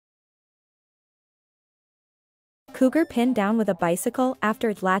Cougar pinned down with a bicycle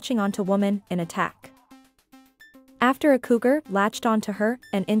after latching onto woman in attack. After a cougar latched onto her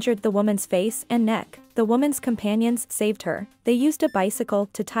and injured the woman's face and neck, the woman's companions saved her. They used a bicycle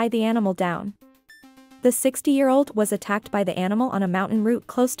to tie the animal down. The 60-year-old was attacked by the animal on a mountain route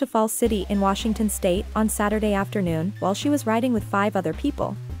close to Falls City in Washington state on Saturday afternoon while she was riding with 5 other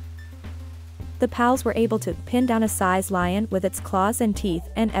people. The pals were able to pin down a sized lion with its claws and teeth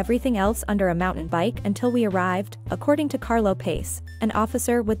and everything else under a mountain bike until we arrived, according to Carlo Pace, an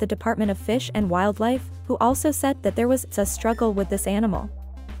officer with the Department of Fish and Wildlife, who also said that there was a struggle with this animal.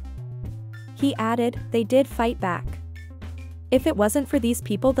 He added, "They did fight back. If it wasn't for these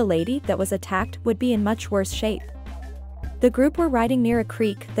people, the lady that was attacked would be in much worse shape." The group were riding near a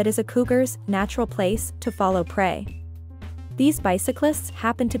creek that is a cougar's natural place to follow prey. These bicyclists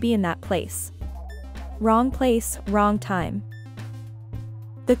happened to be in that place. Wrong place, wrong time.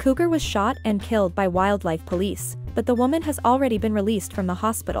 The cougar was shot and killed by wildlife police, but the woman has already been released from the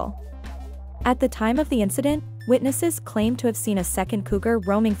hospital. At the time of the incident, witnesses claimed to have seen a second cougar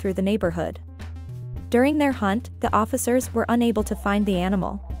roaming through the neighborhood. During their hunt, the officers were unable to find the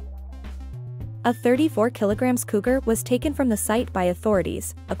animal. A 34 kilograms cougar was taken from the site by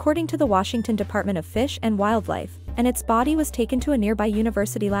authorities, according to the Washington Department of Fish and Wildlife, and its body was taken to a nearby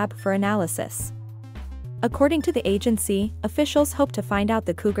university lab for analysis. According to the agency, officials hope to find out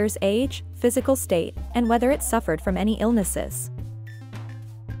the cougar's age, physical state, and whether it suffered from any illnesses.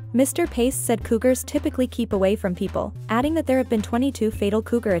 Mr. Pace said cougars typically keep away from people, adding that there have been 22 fatal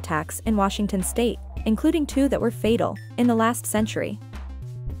cougar attacks in Washington state, including 2 that were fatal, in the last century.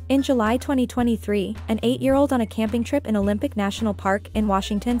 In July 2023, an 8-year-old on a camping trip in Olympic National Park in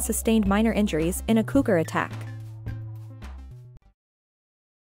Washington sustained minor injuries in a cougar attack.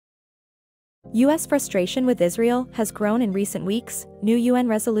 U.S. frustration with Israel has grown in recent weeks. New UN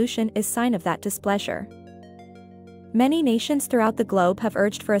resolution is sign of that displeasure. Many nations throughout the globe have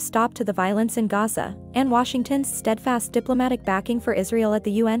urged for a stop to the violence in Gaza, and Washington's steadfast diplomatic backing for Israel at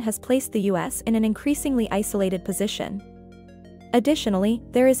the UN has placed the U.S. in an increasingly isolated position. Additionally,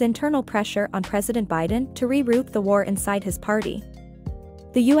 there is internal pressure on President Biden to reroute the war inside his party.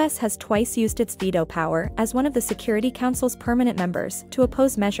 The U.S. has twice used its veto power as one of the Security Council's permanent members to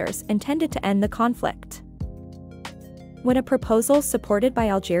oppose measures intended to end the conflict. When a proposal supported by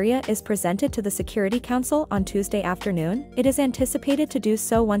Algeria is presented to the Security Council on Tuesday afternoon, it is anticipated to do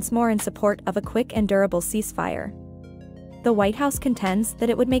so once more in support of a quick and durable ceasefire. The White House contends that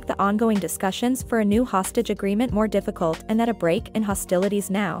it would make the ongoing discussions for a new hostage agreement more difficult and that a break in hostilities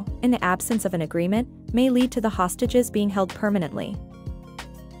now, in the absence of an agreement, may lead to the hostages being held permanently.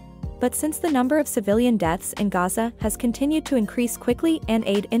 But since the number of civilian deaths in Gaza has continued to increase quickly and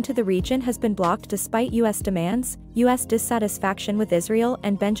aid into the region has been blocked despite U.S. demands, U.S. dissatisfaction with Israel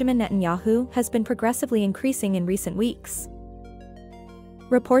and Benjamin Netanyahu has been progressively increasing in recent weeks.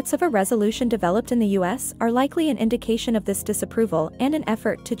 Reports of a resolution developed in the U.S. are likely an indication of this disapproval and an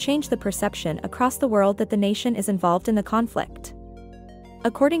effort to change the perception across the world that the nation is involved in the conflict.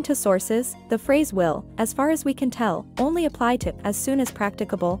 According to sources, the phrase will, as far as we can tell, only apply to, as soon as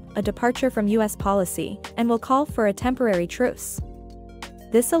practicable, a departure from U.S. policy, and will call for a temporary truce.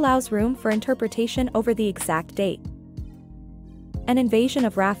 This allows room for interpretation over the exact date. An invasion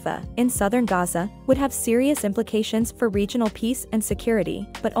of Rafah, in southern Gaza, would have serious implications for regional peace and security,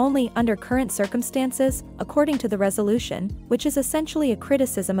 but only under current circumstances, according to the resolution, which is essentially a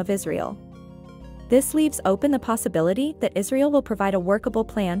criticism of Israel. This leaves open the possibility that Israel will provide a workable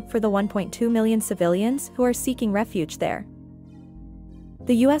plan for the 1.2 million civilians who are seeking refuge there.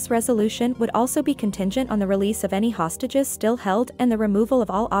 The U.S. resolution would also be contingent on the release of any hostages still held and the removal of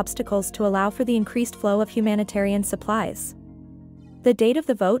all obstacles to allow for the increased flow of humanitarian supplies. The date of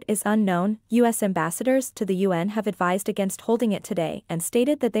the vote is unknown. U.S. ambassadors to the UN have advised against holding it today and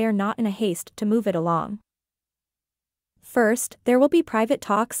stated that they are not in a haste to move it along. First, there will be private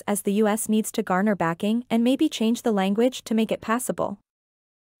talks as the U.S. needs to garner backing and maybe change the language to make it passable.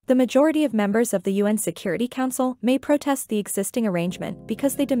 The majority of members of the UN Security Council may protest the existing arrangement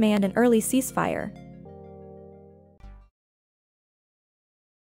because they demand an early ceasefire.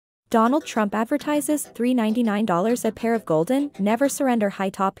 Donald Trump advertises $399 a pair of golden, never surrender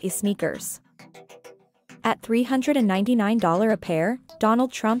high-top sneakers. At $399 a pair,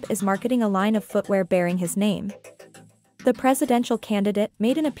 Donald Trump is marketing a line of footwear bearing his name. The presidential candidate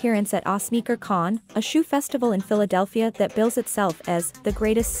made an appearance at SneakerCon, a shoe festival in Philadelphia that bills itself as the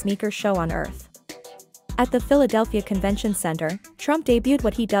greatest sneaker show on earth. At the Philadelphia Convention Center, Trump debuted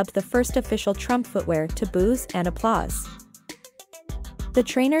what he dubbed the first official Trump footwear to boos and applause. The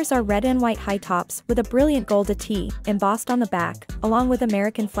trainers are red and white high tops with a brilliant gold tee embossed on the back, along with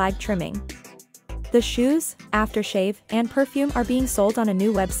American flag trimming. The shoes, aftershave, and perfume are being sold on a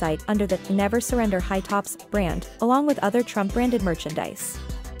new website under the Never Surrender High Tops brand, along with other Trump-branded merchandise.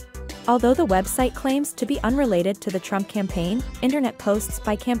 Although the website claims to be unrelated to the Trump campaign, internet posts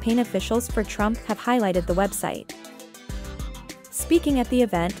by campaign officials for Trump have highlighted the website. Speaking at the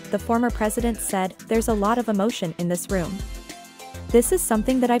event, the former president said, "There's a lot of emotion in this room. This is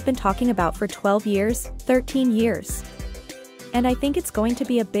something that I've been talking about for 12 years, 13 years. And I think it's going to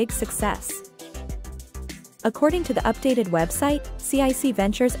be a big success." According to the updated website, CIC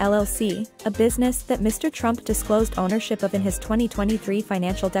Ventures LLC, a business that Mr. Trump disclosed ownership of in his 2023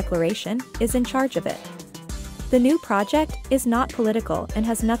 financial declaration, is in charge of it. The new project is not political and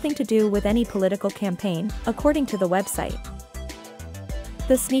has nothing to do with any political campaign, according to the website.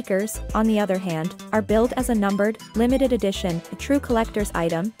 The sneakers, on the other hand, are billed as a numbered, limited edition, a true collector's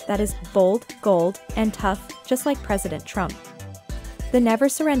item that is bold, gold, and tough, just like President Trump. The Never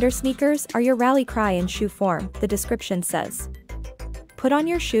Surrender sneakers are your rally cry in shoe form, the description says. Put on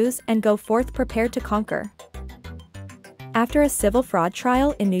your shoes and go forth prepared to conquer. After a civil fraud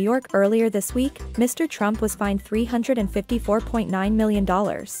trial in New York earlier this week, Mr. Trump was fined $354.9 million.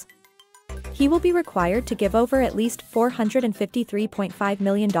 He will be required to give over at least $453.5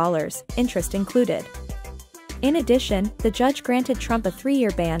 million, interest included. In addition, the judge granted Trump a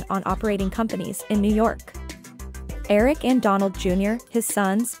 3-year ban on operating companies in New York. Eric and Donald Jr., his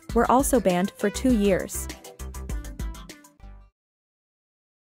sons, were also banned for 2 years.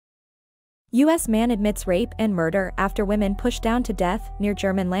 U.S. man admits rape and murder after women pushed down to death near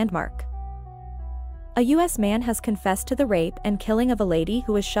German landmark. A U.S. man has confessed to the rape and killing of a lady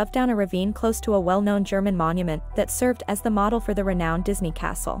who was shoved down a ravine close to a well-known German monument that served as the model for the renowned Disney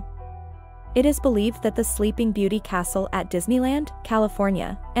castle. It is believed that the Sleeping Beauty Castle at Disneyland,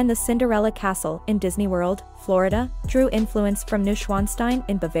 California, and the Cinderella Castle in Disney World, Florida, drew influence from Neuschwanstein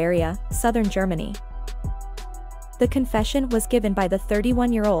in Bavaria, southern Germany. The confession was given by the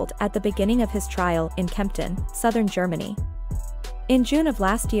 31-year-old at the beginning of his trial in Kempten, southern Germany. In June of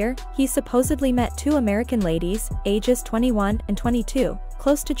last year, he supposedly met 2 American ladies, ages 21 and 22,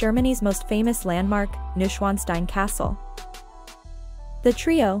 close to Germany's most famous landmark, Neuschwanstein Castle. The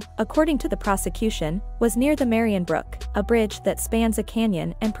trio, according to the prosecution, was near the Marienbrook, a bridge that spans a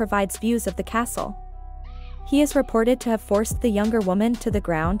canyon and provides views of the castle. He is reported to have forced the younger woman to the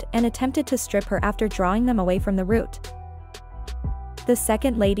ground and attempted to strip her after drawing them away from the route. The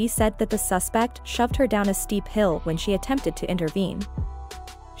second lady said that the suspect shoved her down a steep hill when she attempted to intervene.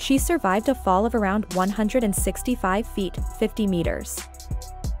 She survived a fall of around 165 feet, 50 meters.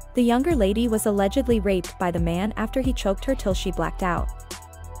 The younger lady was allegedly raped by the man after he choked her till she blacked out.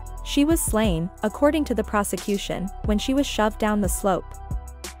 She was slain, according to the prosecution, when she was shoved down the slope.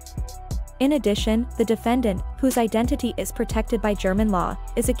 In addition, the defendant, whose identity is protected by German law,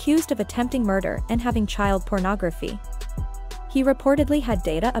 is accused of attempting murder and having child pornography. He reportedly had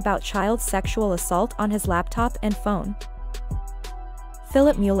data about child sexual assault on his laptop and phone.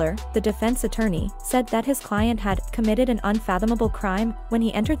 Philip Mueller, the defense attorney, said that his client had committed an unfathomable crime when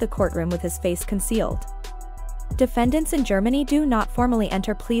he entered the courtroom with his face concealed. Defendants in Germany do not formally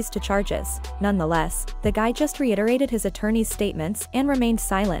enter pleas to charges. Nonetheless, the guy just reiterated his attorney's statements and remained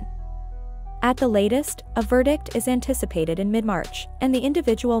silent. At the latest, a verdict is anticipated in mid-March, and the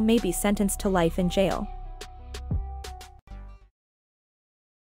individual may be sentenced to life in jail.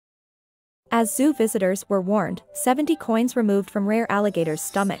 As zoo visitors were warned, 70 coins removed from rare alligator's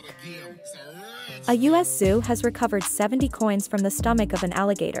stomach. A U.S. zoo has recovered 70 coins from the stomach of an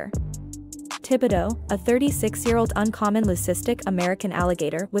alligator. Thibodeau, a 36-year-old uncommon leucistic American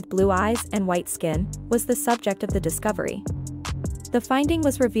alligator with blue eyes and white skin, was the subject of the discovery. The finding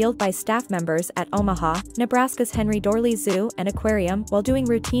was revealed by staff members at Omaha, Nebraska's Henry Dorley Zoo and Aquarium while doing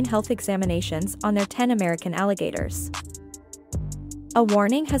routine health examinations on their 10 American alligators. A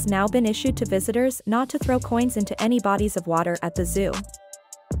warning has now been issued to visitors not to throw coins into any bodies of water at the zoo.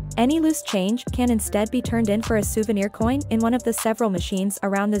 Any loose change can instead be turned in for a souvenir coin in one of the several machines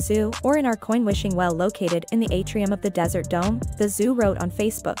around the zoo or in our coin wishing well located in the atrium of the Desert Dome, the zoo wrote on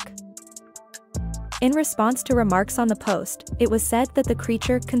Facebook. In response to remarks on the post, it was said that the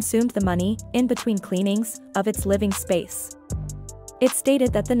creature consumed the money, in between cleanings, of its living space. It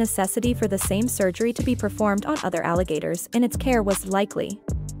stated that the necessity for the same surgery to be performed on other alligators in its care was likely.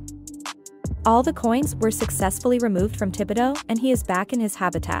 All the coins were successfully removed from Thibodeau and he is back in his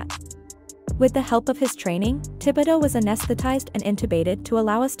habitat. With the help of his training, Thibodeau was anesthetized and intubated to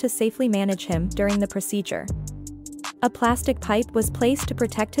allow us to safely manage him during the procedure. A plastic pipe was placed to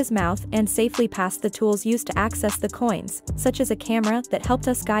protect his mouth and safely past the tools used to access the coins, such as a camera that helped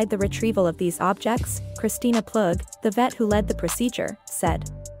us guide the retrieval of these objects, Christina Plug, the vet who led the procedure, said.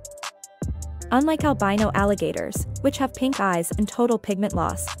 Unlike albino alligators, which have pink eyes and total pigment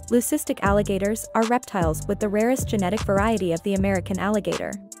loss, leucistic alligators are reptiles with the rarest genetic variety of the American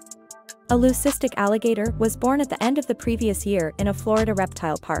alligator. A leucistic alligator was born at the end of the previous year in a Florida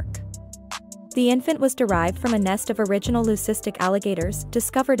reptile park. The infant was derived from a nest of original leucistic alligators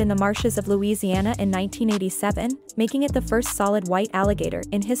discovered in the marshes of Louisiana in 1987, making it the first solid white alligator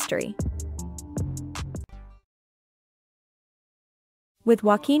in history. With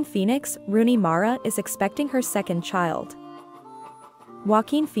Joaquin Phoenix, Rooney Mara is expecting her second child.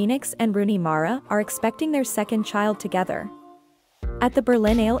 Joaquin Phoenix and Rooney Mara are expecting their second child together. At the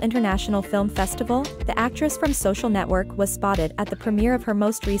Berlinale International Film Festival, the actress from Social Network was spotted at the premiere of her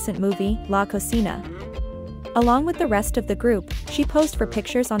most recent movie, La Cocina. Along with the rest of the group, she posed for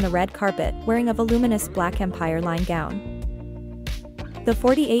pictures on the red carpet wearing a voluminous black Empire line gown. The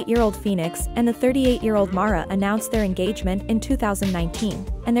 48-year-old Phoenix and the 38-year-old Mara announced their engagement in 2019,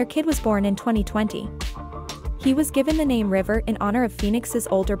 and their kid was born in 2020. He was given the name River in honor of Phoenix's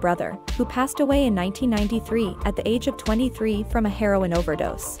older brother, who passed away in 1993 at the age of 23 from a heroin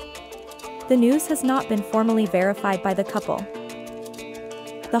overdose. The news has not been formally verified by the couple.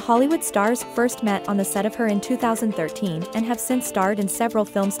 The Hollywood stars first met on the set of Her in 2013 and have since starred in several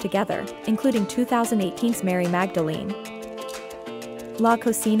films together, including 2018's Mary Magdalene. La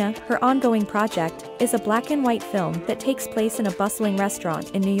Cocina, her ongoing project, is a black-and-white film that takes place in a bustling restaurant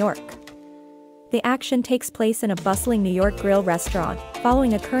in New York. The action takes place in a bustling New York grill restaurant,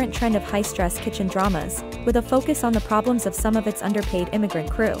 following a current trend of high-stress kitchen dramas, with a focus on the problems of some of its underpaid immigrant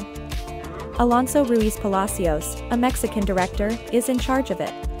crew. Alonso Ruiz Palacios, a Mexican director, is in charge of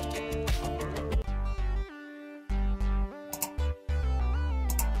it,